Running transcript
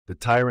The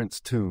Tyrant's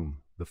Tomb,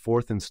 the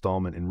fourth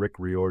installment in Rick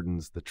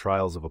Riordan's The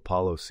Trials of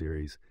Apollo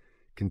series,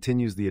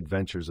 continues the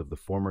adventures of the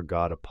former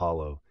god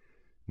Apollo,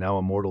 now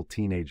a mortal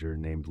teenager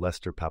named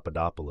Lester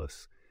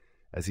Papadopoulos,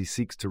 as he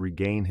seeks to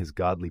regain his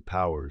godly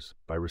powers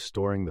by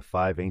restoring the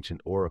 5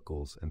 ancient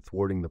oracles and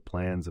thwarting the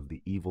plans of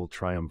the evil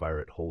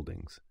Triumvirate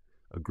Holdings,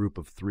 a group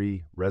of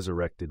 3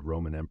 resurrected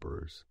Roman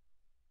emperors.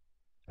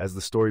 As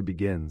the story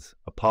begins,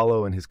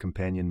 Apollo and his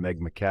companion Meg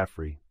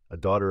McCaffrey, a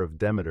daughter of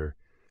Demeter,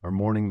 are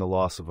mourning the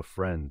loss of a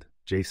friend,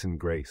 Jason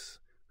Grace,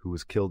 who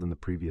was killed in the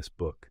previous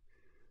book.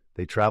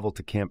 They travel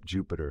to Camp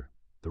Jupiter,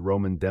 the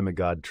Roman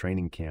demigod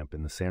training camp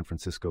in the San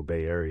Francisco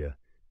Bay Area,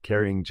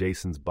 carrying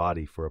Jason's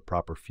body for a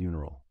proper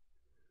funeral.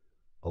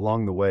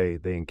 Along the way,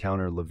 they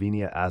encounter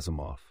Lavinia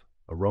Asimov,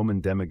 a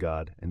Roman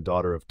demigod and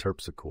daughter of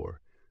Terpsichore,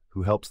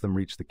 who helps them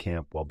reach the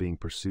camp while being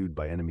pursued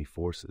by enemy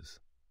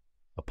forces.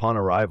 Upon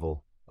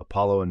arrival,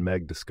 Apollo and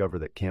Meg discover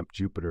that Camp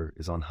Jupiter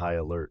is on high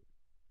alert.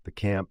 The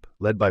camp,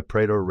 led by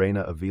Praetor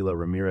Reina Avila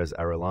Ramirez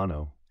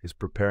Arellano, is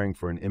preparing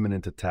for an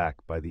imminent attack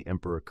by the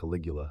Emperor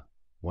Caligula,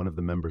 one of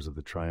the members of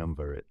the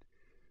Triumvirate.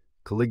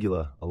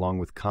 Caligula, along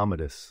with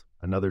Commodus,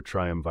 another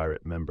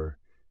Triumvirate member,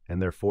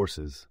 and their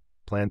forces,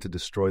 plan to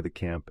destroy the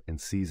camp and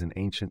seize an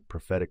ancient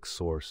prophetic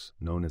source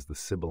known as the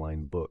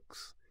Sibylline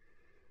Books.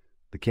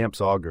 The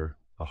camp's augur,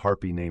 a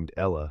harpy named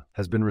Ella,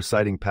 has been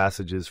reciting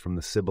passages from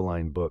the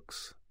Sibylline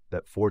Books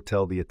that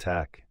foretell the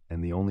attack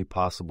and the only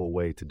possible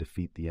way to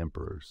defeat the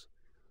emperors.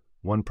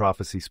 One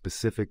prophecy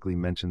specifically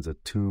mentions a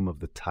tomb of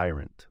the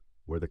Tyrant,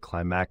 where the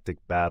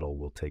climactic battle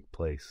will take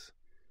place.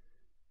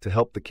 To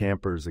help the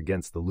campers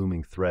against the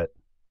looming threat,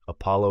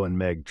 Apollo and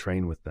Meg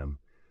train with them,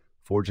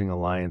 forging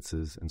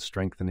alliances and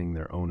strengthening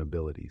their own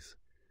abilities.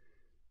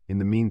 In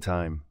the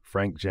meantime,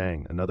 Frank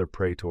Jang, another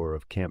praetor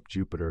of Camp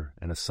Jupiter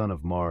and a son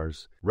of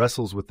Mars,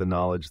 wrestles with the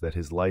knowledge that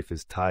his life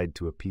is tied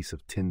to a piece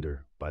of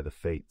tinder by the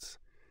fates,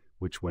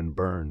 which, when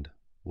burned,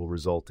 will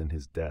result in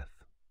his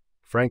death.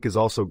 Frank is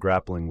also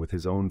grappling with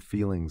his own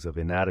feelings of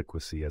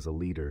inadequacy as a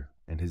leader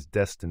and his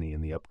destiny in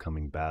the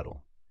upcoming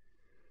battle.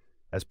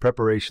 As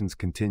preparations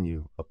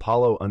continue,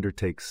 Apollo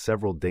undertakes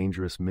several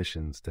dangerous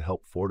missions to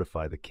help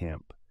fortify the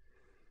camp.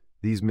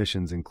 These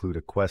missions include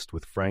a quest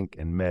with Frank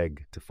and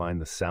Meg to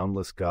find the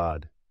Soundless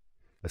God,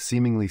 a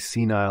seemingly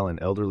senile and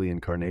elderly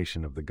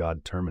incarnation of the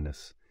god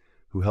Terminus,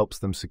 who helps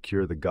them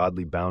secure the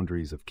godly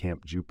boundaries of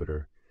Camp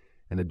Jupiter,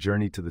 and a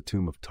journey to the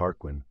tomb of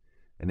Tarquin,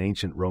 an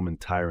ancient Roman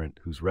tyrant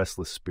whose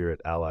restless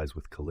spirit allies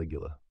with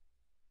Caligula.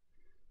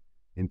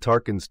 In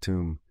Tarquin's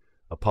tomb,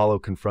 Apollo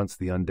confronts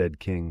the undead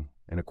king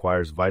and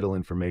acquires vital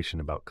information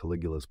about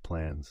Caligula's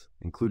plans,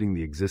 including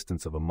the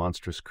existence of a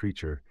monstrous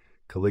creature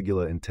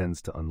Caligula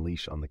intends to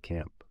unleash on the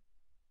camp.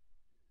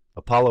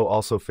 Apollo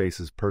also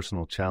faces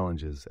personal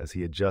challenges as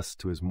he adjusts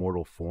to his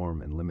mortal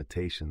form and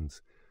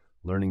limitations,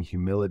 learning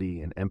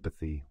humility and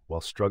empathy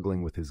while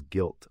struggling with his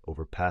guilt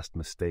over past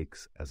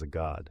mistakes as a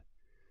god.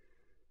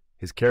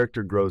 His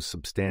character grows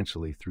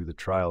substantially through the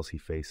trials he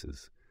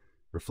faces,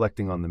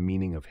 reflecting on the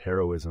meaning of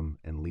heroism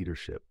and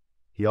leadership.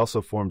 He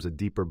also forms a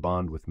deeper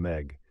bond with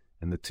Meg,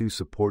 and the two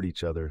support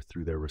each other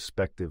through their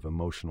respective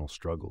emotional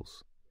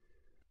struggles.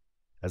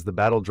 As the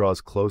battle draws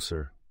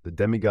closer, the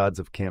demigods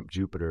of Camp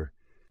Jupiter,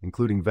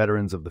 including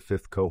veterans of the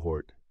 5th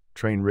cohort,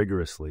 train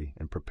rigorously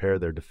and prepare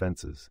their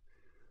defenses.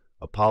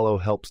 Apollo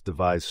helps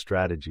devise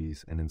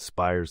strategies and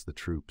inspires the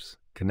troops,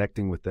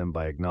 connecting with them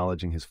by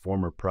acknowledging his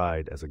former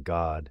pride as a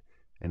god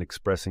and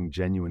expressing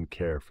genuine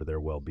care for their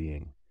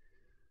well-being.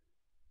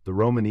 The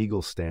Roman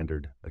eagle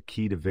standard, a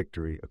key to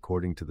victory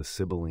according to the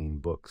Sibylline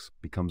Books,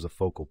 becomes a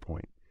focal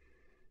point.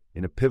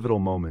 In a pivotal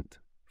moment,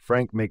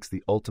 Frank makes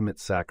the ultimate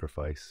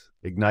sacrifice,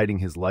 igniting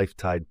his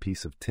life-tied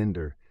piece of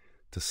tinder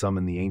to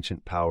summon the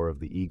ancient power of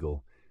the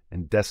eagle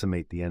and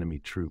decimate the enemy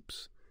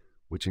troops,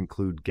 which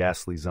include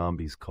ghastly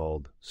zombies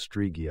called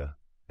Strigia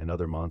and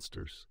other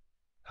monsters.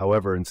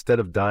 However, instead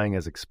of dying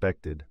as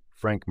expected,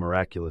 Frank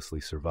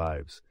miraculously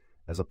survives,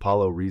 as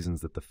Apollo reasons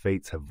that the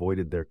fates have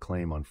voided their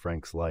claim on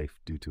Frank's life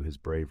due to his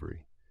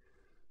bravery.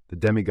 The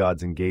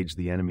demigods engage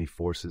the enemy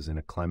forces in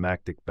a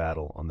climactic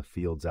battle on the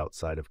fields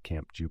outside of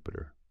Camp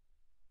Jupiter.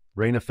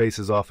 Reina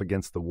faces off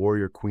against the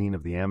warrior queen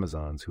of the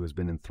Amazons who has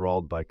been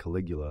enthralled by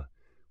Caligula,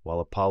 while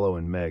Apollo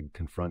and Meg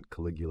confront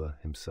Caligula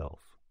himself.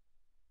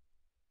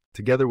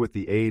 Together with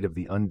the aid of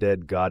the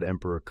undead god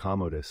emperor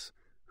Commodus,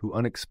 who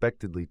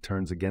unexpectedly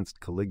turns against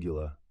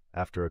Caligula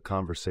after a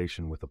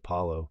conversation with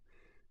Apollo,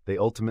 they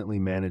ultimately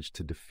manage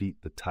to defeat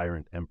the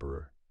tyrant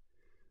emperor.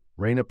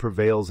 Reina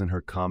prevails in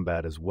her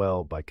combat as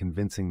well by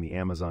convincing the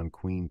Amazon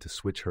queen to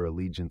switch her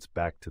allegiance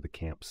back to the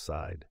camp's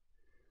side.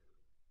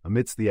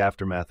 Amidst the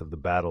aftermath of the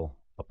battle,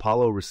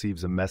 Apollo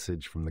receives a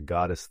message from the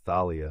goddess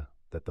Thalia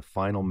that the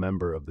final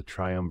member of the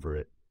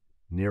Triumvirate,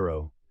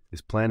 Nero,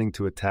 is planning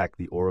to attack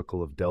the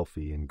Oracle of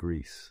Delphi in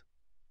Greece.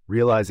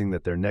 Realizing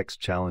that their next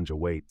challenge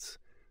awaits,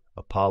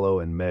 Apollo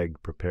and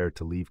Meg prepare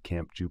to leave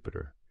Camp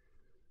Jupiter.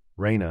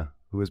 Reina,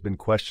 who has been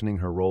questioning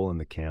her role in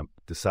the camp,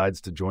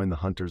 decides to join the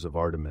Hunters of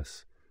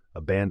Artemis,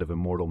 a band of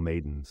immortal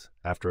maidens,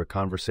 after a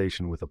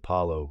conversation with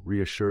Apollo,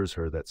 reassures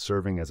her that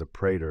serving as a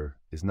praetor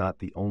is not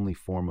the only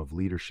form of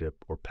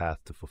leadership or path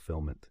to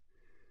fulfillment.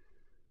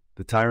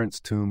 The Tyrant's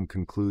tomb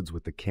concludes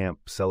with the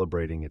camp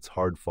celebrating its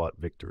hard-fought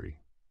victory.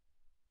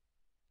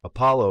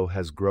 Apollo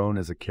has grown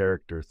as a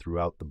character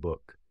throughout the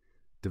book,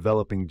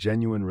 developing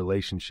genuine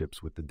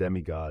relationships with the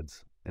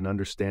demigods and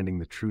understanding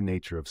the true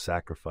nature of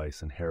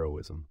sacrifice and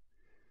heroism.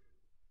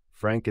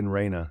 Frank and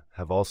Reyna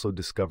have also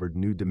discovered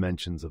new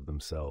dimensions of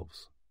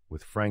themselves,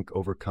 with Frank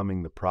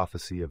overcoming the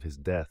prophecy of his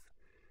death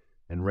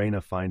and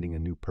Reyna finding a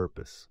new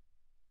purpose.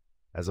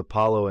 As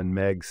Apollo and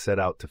Meg set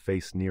out to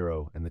face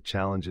Nero and the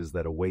challenges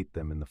that await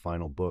them in the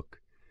final book,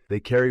 they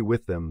carry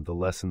with them the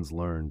lessons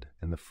learned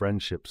and the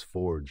friendships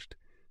forged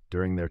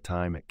during their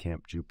time at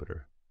Camp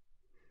Jupiter.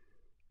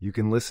 You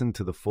can listen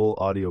to the full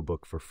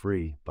audiobook for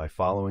free by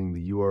following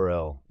the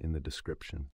URL in the description.